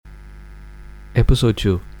Episode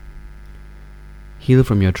 2, Heal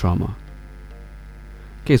from Your Trauma.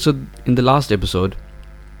 Okay, so in the last episode,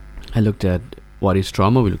 I looked at what is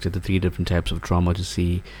trauma. We looked at the 3 different types of trauma to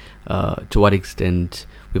see to what extent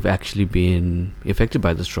we've actually been affected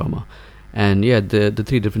by this trauma. And yeah, the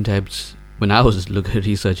 3 different types, when I was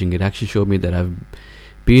researching, it actually showed me that I've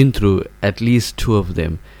been through at least 2 of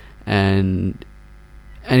them. And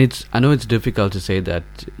I know it's difficult to say that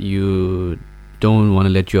you don't want to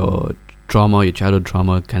let your childhood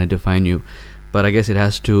trauma kind of define you, but I guess it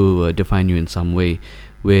has to define you in some way,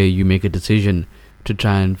 where you make a decision to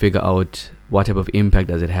try and figure out what type of impact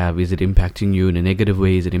does it have. Is it impacting you in a negative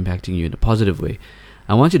way? Is it impacting you in a positive way?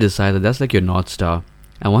 I want you to decide that that's like your North Star.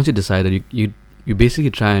 I want you to decide that you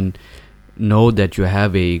basically try and know that you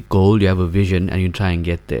have a goal, you have a vision, and you try and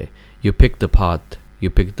get there. You pick the path. You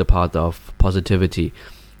pick the path of positivity.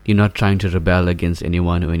 You're not trying to rebel against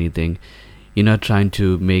anyone or anything. You're not trying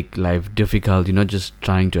to make life difficult. You're not just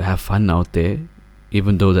trying to have fun out there,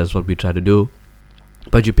 even though that's what we try to do.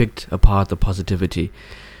 But you picked a path of positivity.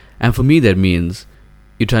 And for me, that means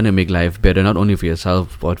you're trying to make life better, not only for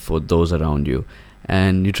yourself, but for those around you.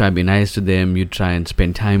 And you try and be nice to them. You try and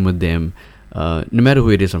spend time with them. No matter who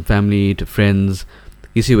it is, from family to friends,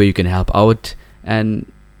 you see where you can help out.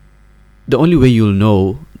 And the only way you'll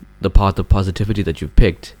know the path of positivity that you've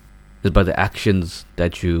picked is by the actions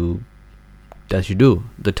that you do,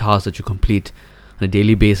 the tasks that you complete on a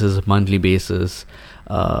daily basis, monthly basis,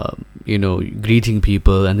 greeting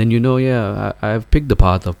people, and then I've picked the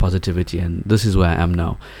path of positivity, and this is where I am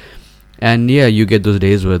now. And yeah, you get those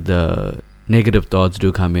days where the negative thoughts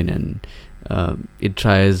do come in, and it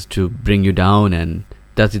tries to bring you down, and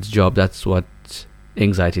that's its job. That's what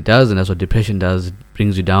anxiety does, and that's what depression does. It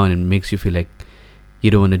brings you down and makes you feel like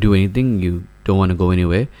you don't want to do anything, you don't want to go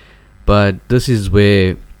anywhere. But this is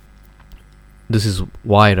why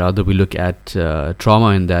rather we look at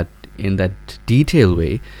trauma in that detailed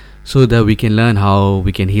way, so that we can learn how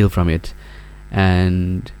we can heal from it.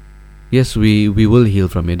 And yes, we will heal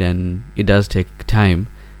from it, and it does take time,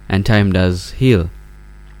 and time does heal.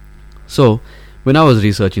 So when I was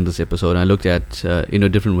researching this episode, I looked at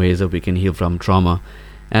different ways that we can heal from trauma.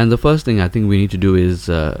 And the first thing I think we need to do is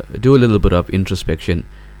do a little bit of introspection.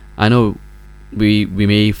 I know we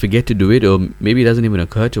may forget to do it, or maybe it doesn't even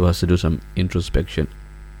occur to us to do some introspection.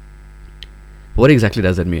 What exactly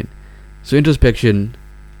does that mean? So introspection,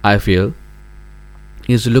 I feel,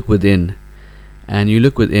 is to look within. And you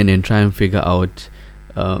look within and try and figure out,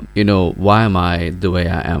 why am I the way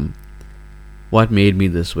I am? What made me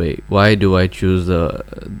this way? Why do I choose the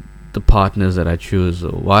partners that I choose?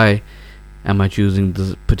 Or why am I choosing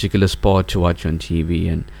this particular sport to watch on TV?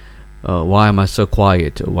 And why am I so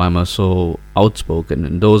quiet? Or why am I so outspoken?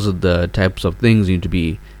 And those are the types of things you need to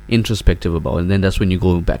be introspective about. And then that's when you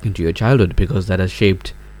go back into your childhood, because that has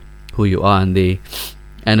shaped who you are. And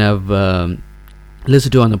I've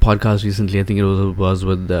listened to on the podcast recently, I think it was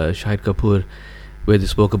with Shahid Kapoor, where they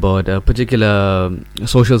spoke about a particular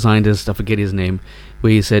social scientist, I forget his name,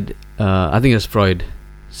 where he said, I think it's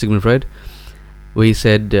Sigmund Freud, where he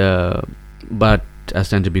said, but I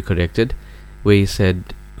stand to be corrected, where he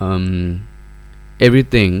said,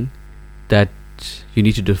 everything that you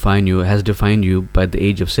need to define you has defined you by the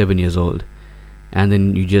age of 7 years old, and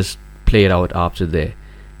then you just play it out after there.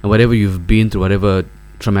 And whatever you've been through, whatever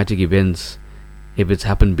traumatic events, if it's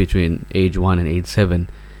happened between age 1 and age 7,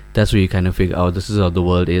 that's where you kind of figure out, this is how the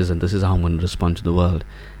world is, and this is how I'm going to respond to the world.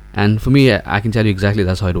 And for me, I can tell you exactly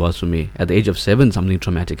that's how it was for me. At the age of 7, something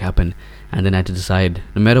traumatic happened, and then I had to decide,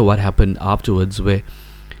 no matter what happened afterwards, whether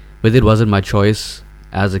it wasn't my choice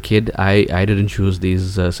as a kid, I didn't choose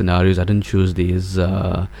these scenarios, I didn't choose these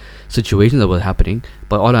situations that were happening,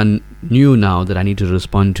 but all I knew now that I need to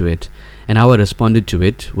respond to it, and how I responded to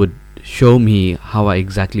it would show me how I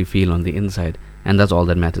exactly feel on the inside. And that's all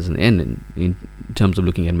that matters in the end, in terms of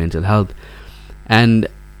looking at mental health. And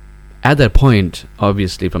at that point,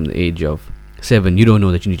 obviously from the age of 7, you don't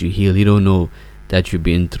know that you need to heal. You don't know that you've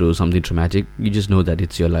been through something traumatic. You just know that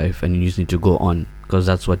it's your life, and you just need to go on, because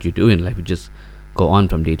that's what you do in life. You just go on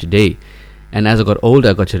from day to day. And as I got older,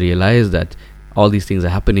 I got to realize that all these things are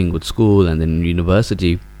happening with school and then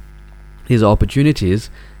university. These are opportunities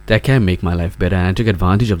that can make my life better, and I took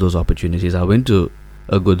advantage of those opportunities. I went to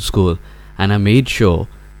a good school, and I made sure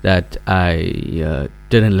that I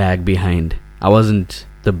didn't lag behind. I wasn't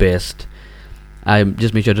the best. I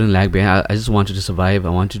just made sure I didn't lag behind. I just wanted to survive. I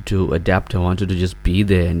wanted to adapt. I wanted to just be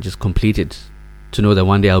there and just complete it, to know that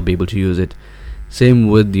one day I'll be able to use it. Same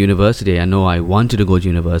with university. I know I wanted to go to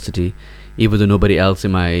university, even though nobody else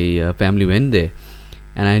in my family went there.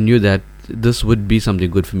 And I knew that this would be something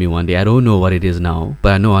good for me one day. I don't know what it is now,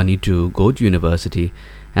 but I know I need to go to university,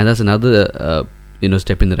 and that's another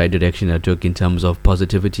step in the right direction I took in terms of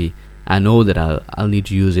positivity. I know that I'll need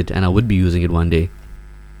to use it, and I would be using it one day,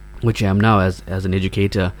 which I am now as an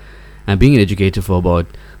educator. I'm being an educator for about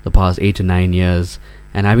the past 8 to 9 years,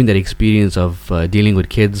 and having that experience of dealing with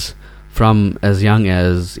kids from as young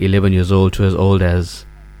as 11 years old to as old as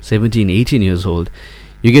 17, 18 years old.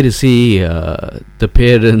 You get to see the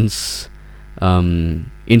parents'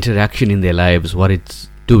 interaction in their lives, what it's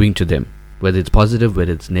doing to them, whether it's positive,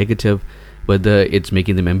 whether it's negative, whether it's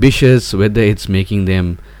making them ambitious, whether it's making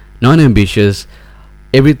them non-ambitious.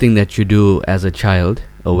 Everything that you do as a child,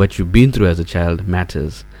 or what you've been through as a child,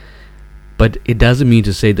 matters. But it doesn't mean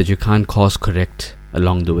to say that you can't course correct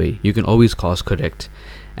along the way. You can always course correct.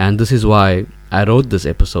 And this is why I wrote this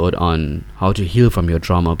episode on how to heal from your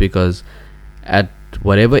trauma, because at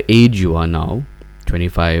whatever age you are now,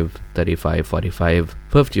 25, 35, 45,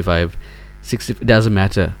 55, 60, it doesn't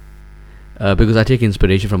matter. Because I take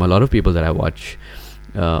inspiration from a lot of people that I watch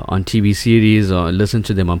on TV series or listen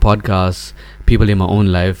to them on podcasts, people in my own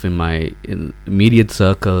life, in my immediate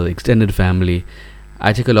circle, extended family.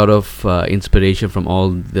 I take a lot of inspiration from all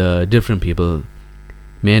the different people,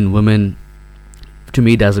 men, women. To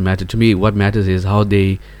me, it doesn't matter. To me, what matters is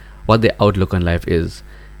what their outlook on life is.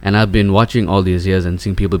 And I've been watching all these years and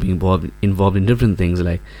seeing people being involved in different things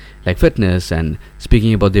like fitness and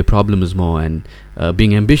speaking about their problems more and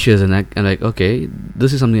being ambitious and like, okay,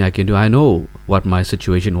 this is something I can do. I know what my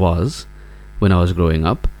situation was when I was growing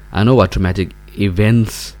up. I know what traumatic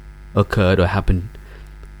events occurred or happened,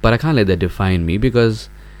 but I can't let that define me, because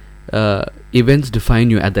events define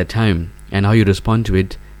you at that time, and how you respond to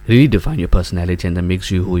it really define your personality, and that makes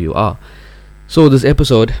you who you are. So this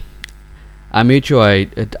episode, I made sure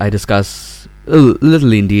I discuss a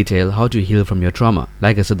little in detail how to heal from your trauma.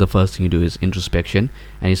 Like I said, the first thing you do is introspection,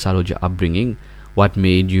 and you start with your upbringing, what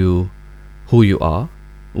made you who you are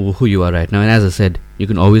right now. And as I said, you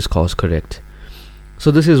can always course correct. So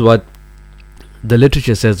this is what the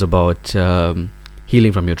literature says about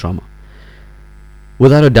healing from your trauma.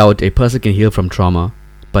 Without a doubt, a person can heal from trauma,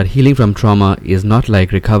 but healing from trauma is not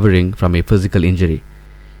like recovering from a physical injury.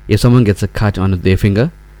 If someone gets a cut on their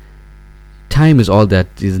finger, time is all that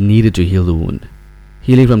is needed to heal the wound.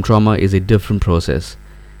 Healing from trauma is a different process.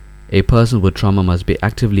 A person with trauma must be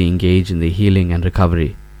actively engaged in the healing and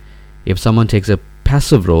recovery. If someone takes a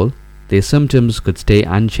passive role, their symptoms could stay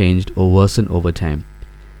unchanged or worsen over time.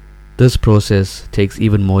 This process takes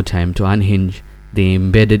even more time to unhinge the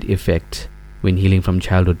embedded effect when healing from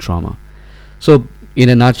childhood trauma. So, in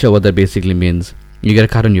a nutshell, what that basically means, you get a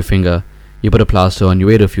cut on your finger, you put a plaster on, you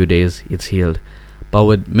wait a few days, it's healed. But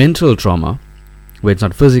with mental trauma, where it's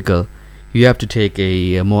not physical, you have to take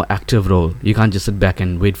a more active role. You can't just sit back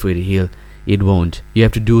and wait for it to heal. It won't. You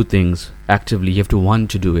have to do things actively. You have to want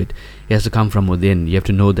to do it. It has to come from within. You have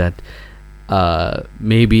to know that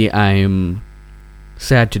maybe I'm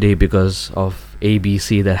sad today because of A, B,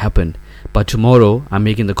 C that happened. But tomorrow, I'm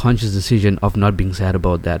making the conscious decision of not being sad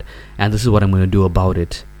about that. And this is what I'm going to do about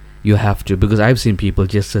it. You have to. Because I've seen people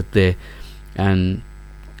just sit there and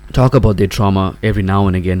talk about their trauma every now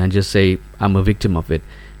and again and just say, I'm a victim of it.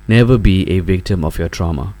 Never be a victim of your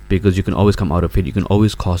trauma, because you can always come out of it. You can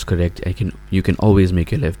always course correct, and you can always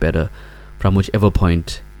make your life better from whichever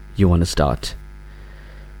point you want to start.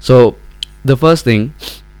 So the first thing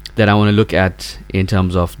that I want to look at in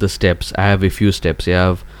terms of the steps, I have a few steps. I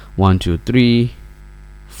have 1, 2, 3,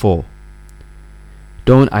 4.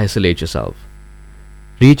 Don't isolate yourself.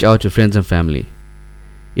 Reach out to friends and family.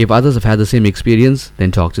 If others have had the same experience,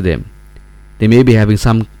 then talk to them. They may be having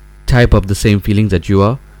some type of the same feelings that you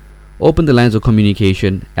are. Open the lines of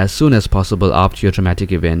communication as soon as possible after your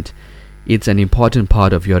traumatic event. It's an important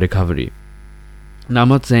part of your recovery. Now, I'm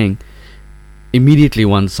not saying immediately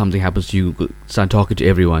once something happens to you, start talking to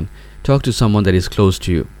everyone. Talk to someone that is close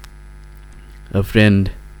to you. A friend,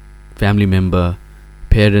 family member,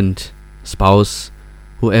 parent, spouse,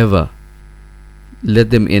 whoever. Let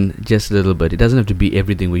them in just a little bit. It doesn't have to be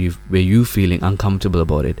everything where you feeling uncomfortable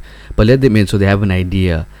about it, but let them in so they have an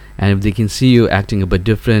idea. And if they can see you acting a bit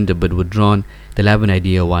different, a bit withdrawn, they'll have an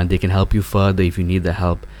idea why, and they can help you further if you need the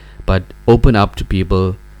help. But open up to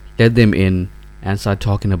people, let them in, and start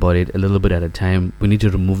talking about it a little bit at a time. We need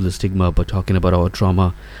to remove the stigma about talking about our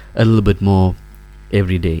trauma a little bit more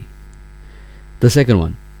every day. The second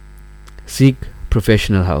one, seek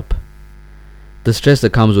professional help. The stress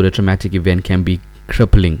that comes with a traumatic event can be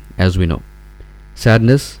crippling, as we know.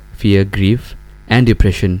 Sadness, fear, grief, and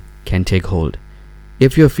depression can take hold.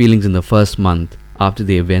 If your feelings in the first month after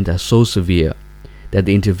the event are so severe that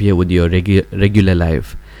they interfere with your regular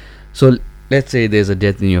life, So let's say there's a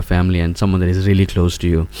death in your family and someone that is really close to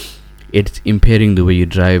you. It's impairing the way you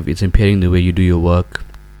drive, it's impairing the way you do your work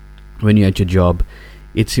when you're at your job,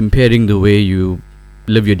 it's impairing the way you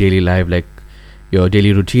live your daily life, like your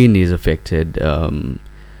daily routine is affected.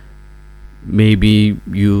 Maybe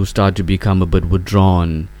you start to become a bit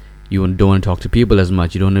withdrawn, you don't want to talk to people as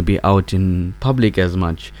much, you don't want to be out in public as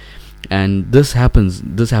much. And this happens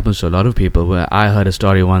to a lot of people. Where I heard a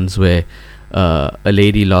story once where a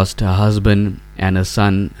lady lost her husband and her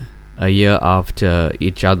son a year after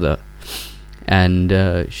each other, and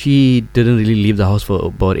she didn't really leave the house for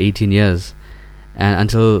about 18 years, and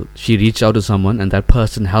until she reached out to someone and that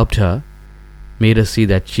person helped her, made her see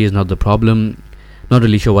that she is not the problem. Not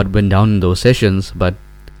really sure what went down in those sessions, but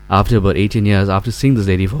after about 18 years, after seeing this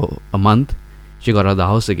lady for a month, she got out of the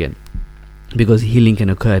house again, because healing can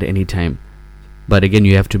occur at any time. But again,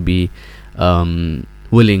 you have to be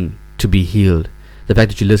willing to be healed. The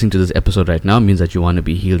fact that you're listening to this episode right now means that you want to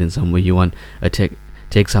be healed in some way. You want to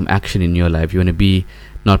take some action in your life. You want to be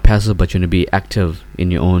not passive, but you want to be active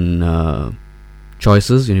in your own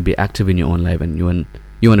choices. You want to be active in your own life, and you want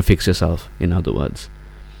to fix yourself, in other words.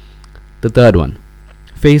 The third one,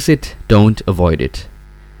 face it, don't avoid it.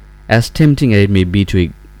 As tempting as it may be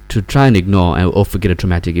to try and ignore or forget a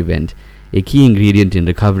traumatic event, a key ingredient in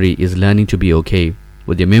recovery is learning to be okay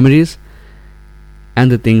with your memories and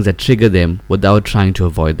the things that trigger them without trying to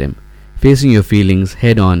avoid them. Facing your feelings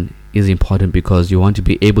head on is important because you want to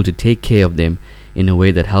be able to take care of them in a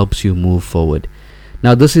way that helps you move forward.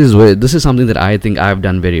 Now, this is something that I think I've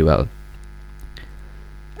done very well.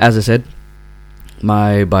 As I said,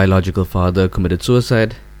 my biological father committed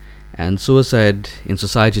suicide, and suicide in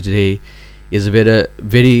society today is a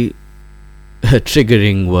very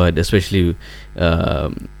triggering word, especially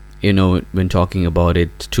when talking about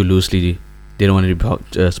it too loosely. They don't want to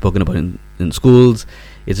be spoken about in schools.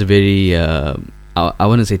 It's a very I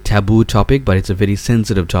want to say taboo topic, but it's a very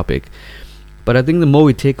sensitive topic. But I think the more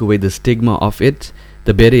we take away the stigma of it,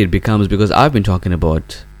 the better it becomes, because I've been talking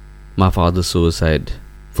about my father's suicide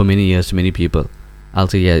for many years to many people. I'll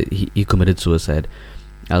say, yeah, he committed suicide.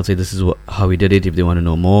 I'll say this is how he did it. If they want to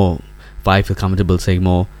know more, if I feel comfortable saying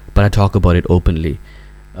more, but I talk about it openly.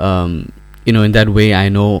 In that way, I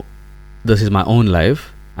know this is my own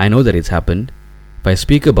life. I know that it's happened. If I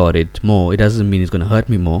speak about it more, it doesn't mean it's going to hurt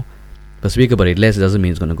me more. If I speak about it less, it doesn't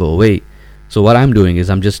mean it's going to go away. So what I'm doing is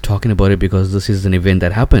I'm just talking about it because this is an event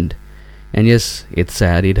that happened. And yes, it's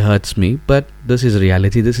sad, it hurts me, but this is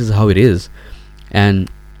reality, this is how it is. And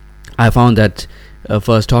I found that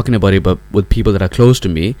first talking about it but with people that are close to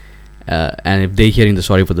me, and if they're hearing the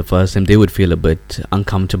story for the first time, they would feel a bit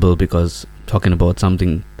uncomfortable, because talking about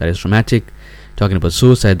something that is traumatic, talking about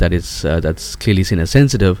suicide that's clearly seen as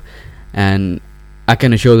sensitive, and I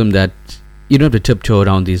kind of show them that you don't have to tiptoe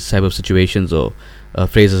around these type of situations or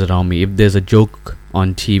phrases around me. If there's a joke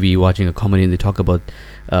on TV, watching a comedy, and they talk about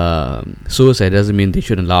suicide, doesn't mean they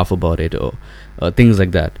shouldn't laugh about it or things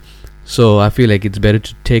like that. So I feel like it's better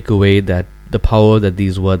to take away the power that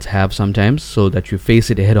these words have sometimes, so that you face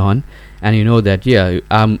it head on, and you know that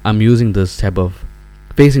I'm using this type of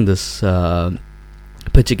facing this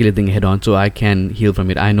particular thing head on, so I can heal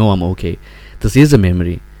from it. I know I'm okay. This is a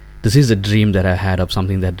memory. This is a dream that I had of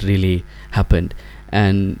something that really happened,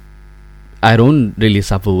 and I don't really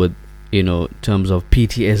suffer with terms of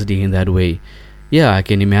PTSD in that way. Yeah, I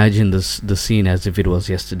can imagine the scene as if it was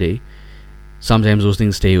yesterday. Sometimes those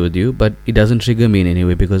things stay with you, but it doesn't trigger me in any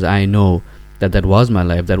way, because I know that was my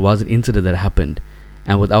life, that was an incident that happened,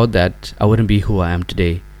 and without that I wouldn't be who I am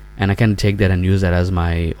today, and I can take that and use that as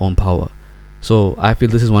my own power. So I feel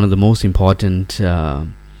this is one of the most important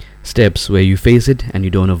steps, where you face it and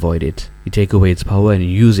you don't avoid it. You take away its power and you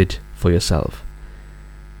use it for yourself.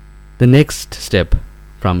 The next step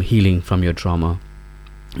from healing from your trauma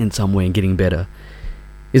in some way and getting better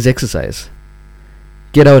is exercise.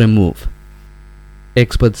 Get out and move.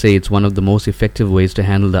 Experts say it's one of the most effective ways to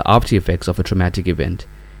handle the after effects of a traumatic event.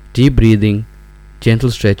 Deep breathing,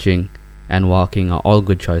 gentle stretching, and walking are all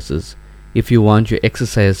good choices. If you want your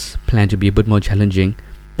exercise plan to be a bit more challenging,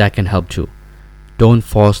 that can help too. Don't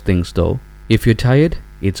force things though. If you're tired,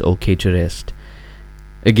 it's okay to rest.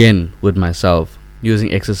 Again, with myself,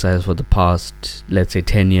 using exercise for the past, let's say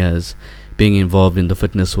 10 years, being involved in the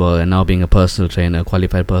fitness world, and now being a personal trainer,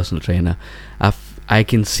 qualified personal trainer, I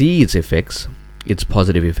can see its effects, its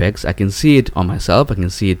positive effects. I can see it on myself, I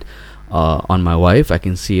can see it on my wife, I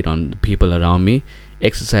can see it on the people around me.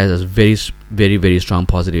 Exercise has very, very, very strong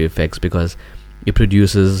positive effects, because it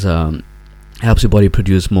produces helps your body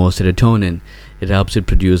produce more serotonin. It helps it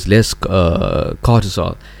produce less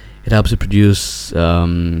cortisol. It helps it produce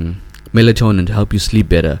melatonin to help you sleep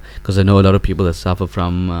better, because I know a lot of people that suffer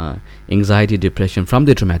from anxiety, depression from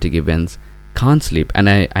their traumatic events can't sleep, and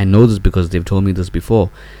I know this because they've told me this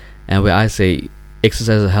before. And where I say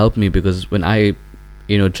exercise has helped me, because when I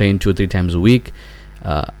train 2 or 3 times a week,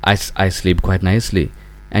 I sleep quite nicely.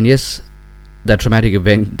 And yes, that traumatic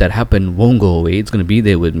event that happened won't go away. It's going to be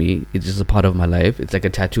there with me. It's just a part of my life. It's like a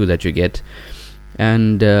tattoo that you get,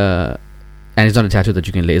 and it's not a tattoo that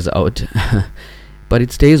you can laser out, but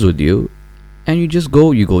it stays with you. And you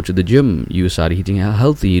go to the gym, you start eating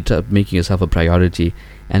healthy, you start making yourself a priority,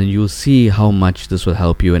 and you'll see how much this will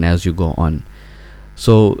help you. And as you go on,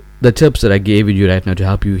 so the tips that I gave you right now to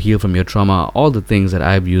help you heal from your trauma, all the things that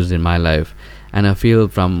I've used in my life. And I feel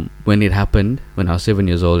from when it happened, when I was 7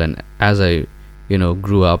 years old, and as I,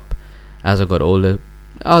 grew up, as I got older,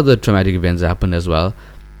 other traumatic events happened as well.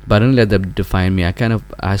 But I didn't let them define me.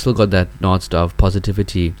 I still got that North Star of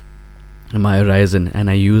positivity in my horizon, and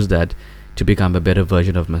I use that to become a better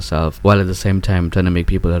version of myself, while at the same time trying to make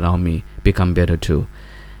people around me become better too.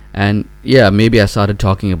 And yeah, maybe I started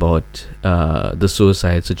talking about the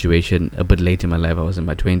suicide situation a bit late in my life. I was in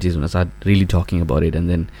my 20s when I started really talking about it, and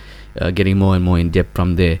then getting more and more in depth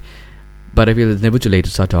from there. But I feel it's never too late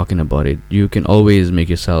to start talking about it. You can always make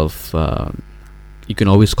yourself, you can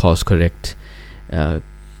always course correct.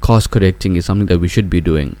 Course correcting is something that we should be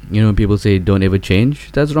doing. People say don't ever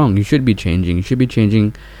change. That's wrong. You should be changing. You should be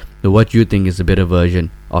changing what you think is a better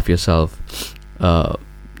version of yourself.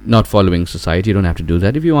 Not following society. You don't have to do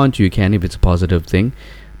that. If you want to, you can, if it's a positive thing.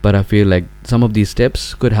 But I feel like some of these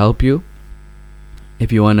steps could help you.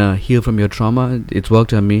 If you want to heal from your trauma, it's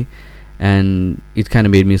worked on me, and it kind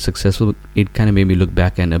of made me successful. It kind of made me look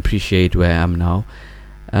back and appreciate where I am now.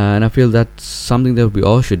 And I feel that's something that we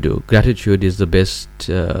all should do. Gratitude is the best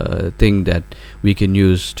thing that we can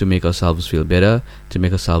use to make ourselves feel better, to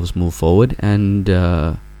make ourselves move forward, and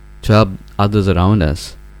to help others around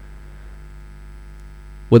us.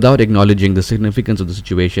 Without acknowledging the significance of the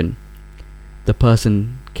situation, the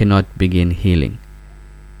person cannot begin healing.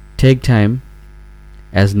 Take time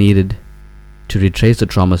as needed to retrace the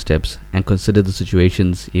trauma steps and consider the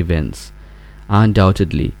situation's events.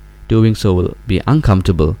 Undoubtedly, doing so will be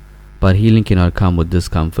uncomfortable, but healing cannot come with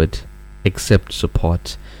discomfort. Accept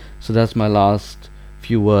support. So that's my last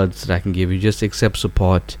few words that I can give you. Just accept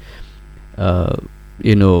support. Accept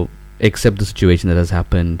the situation that has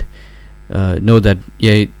happened. Know that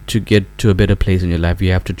to get to a better place in your life,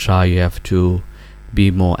 you have to try. You have to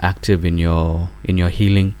be more active in your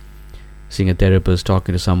healing. Seeing a therapist,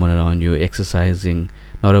 talking to someone around you, exercising,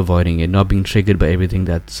 not avoiding it, not being triggered by everything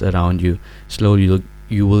that's around you. Slowly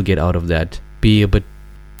you will get out of that. Be a bit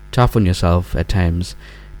tough on yourself at times.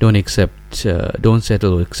 Don't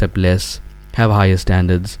settle, accept less. Have higher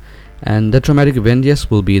standards. And the traumatic event, yes,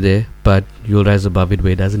 will be there, but you'll rise above it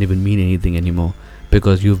where it doesn't even mean anything anymore,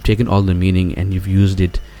 because you've taken all the meaning and you've used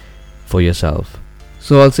it for yourself.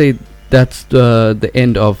 So I'll say that's the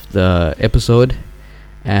end of the episode.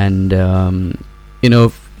 And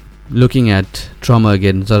looking at trauma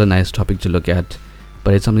again, it's not a nice topic to look at,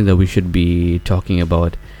 but it's something that we should be talking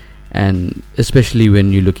about, and especially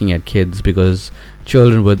when you're looking at kids, because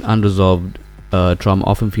children with unresolved trauma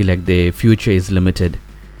often feel like their future is limited.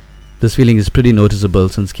 This feeling is pretty noticeable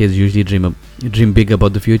since kids usually dream big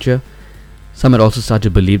about the future. Some might also start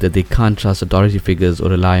to believe that they can't trust authority figures or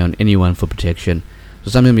rely on anyone for protection.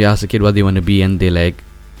 So sometimes we ask a kid what they want to be, and they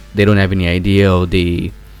don't have any idea, or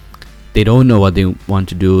they don't know what they want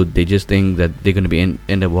to do. They just think that they're going to be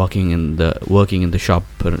end up working in the shop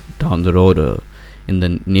down the road or in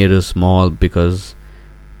the nearest mall, because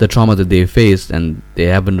the trauma that they faced and they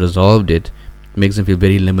haven't resolved it makes them feel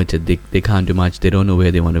very limited. They can't do much. They don't know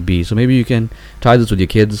where they want to be. So maybe you can try this with your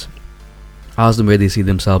kids. Ask them where they see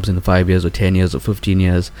themselves in 5 years or 10 years or 15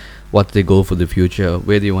 years, what they go for the future,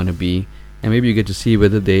 where they want to be, and maybe you get to see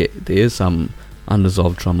whether there is some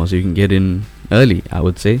unresolved trauma, so you can get in early, I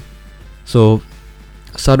would say. So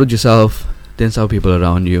start with yourself, then start with people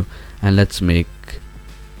around you, and let's make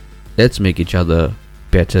each other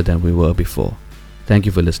better than we were before. Thank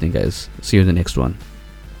you for listening, guys. See you in the next one.